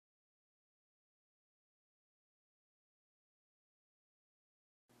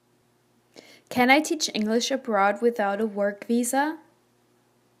Can I teach English abroad without a work visa?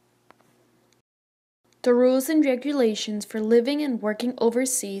 The rules and regulations for living and working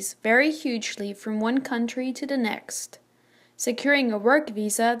overseas vary hugely from one country to the next. Securing a work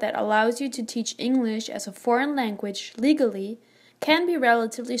visa that allows you to teach English as a foreign language legally can be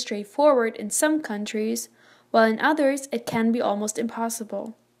relatively straightforward in some countries, while in others it can be almost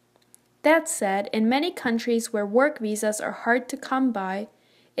impossible. That said, in many countries where work visas are hard to come by,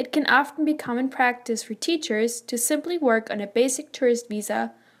 it can often be common practice for teachers to simply work on a basic tourist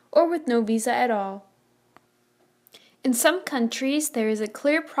visa or with no visa at all. In some countries, there is a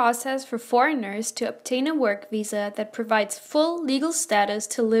clear process for foreigners to obtain a work visa that provides full legal status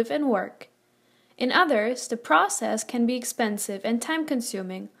to live and work. In others, the process can be expensive and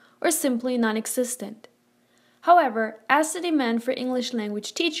time-consuming, or simply non-existent. However, as the demand for English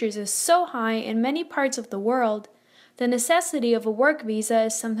language teachers is so high in many parts of the world, the necessity of a work visa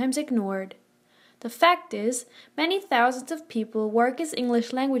is sometimes ignored. The fact is, many thousands of people work as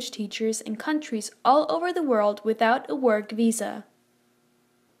English language teachers in countries all over the world without a work visa.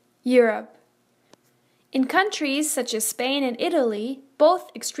 Europe. In countries such as Spain and Italy,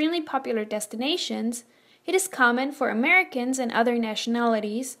 both extremely popular destinations, it is common for Americans and other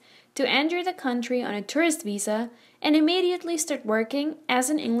nationalities to enter the country on a tourist visa and immediately start working as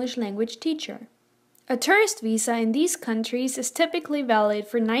an English language teacher. A tourist visa in these countries is typically valid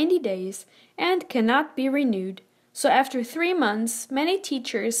for 90 days and cannot be renewed, so after 3 months, many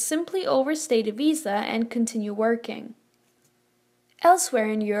teachers simply overstay the visa and continue working. Elsewhere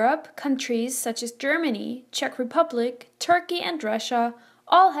in Europe, countries such as Germany, Czech Republic, Turkey and Russia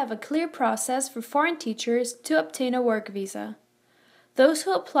all have a clear process for foreign teachers to obtain a work visa. Those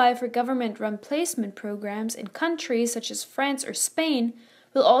who apply for government-run placement programs in countries such as France or Spain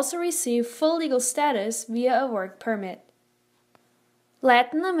will also receive full legal status via a work permit.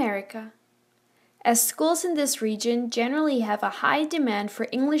 Latin America. As schools in this region generally have a high demand for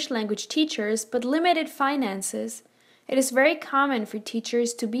English language teachers but limited finances, it is very common for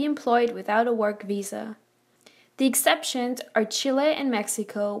teachers to be employed without a work visa. The exceptions are Chile and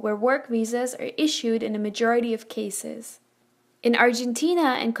Mexico, where work visas are issued in a majority of cases. In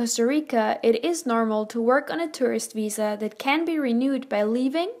Argentina and Costa Rica, it is normal to work on a tourist visa that can be renewed by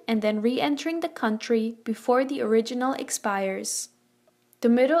leaving and then re-entering the country before the original expires. The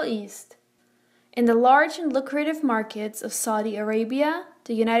Middle East. In the large and lucrative markets of Saudi Arabia,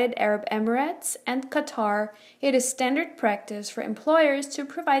 the United Arab Emirates, and Qatar, it is standard practice for employers to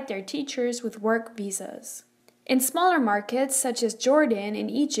provide their teachers with work visas. In smaller markets such as Jordan and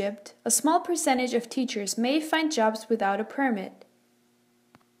Egypt, a small percentage of teachers may find jobs without a permit.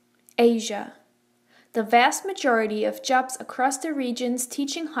 Asia. The vast majority of jobs across the region's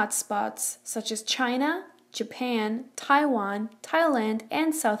teaching hotspots, such as China, Japan, Taiwan, Thailand,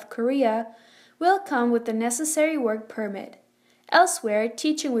 and South Korea, will come with the necessary work permit. Elsewhere,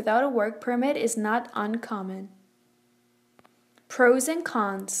 teaching without a work permit is not uncommon. Pros and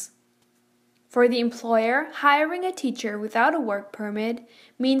cons. For the employer, hiring a teacher without a work permit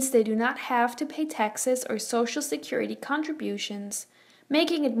means they do not have to pay taxes or social security contributions,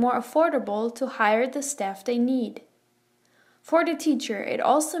 making it more affordable to hire the staff they need. For the teacher, it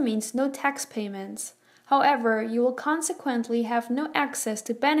also means no tax payments. However, you will consequently have no access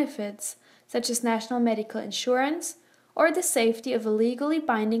to benefits such as national medical insurance or the safety of a legally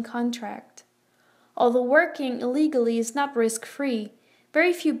binding contract. Although working illegally is not risk-free,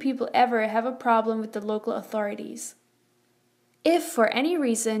 very few people ever have a problem with the local authorities. If for any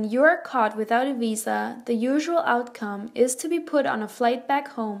reason you are caught without a visa, the usual outcome is to be put on a flight back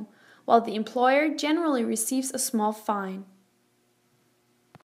home, while the employer generally receives a small fine.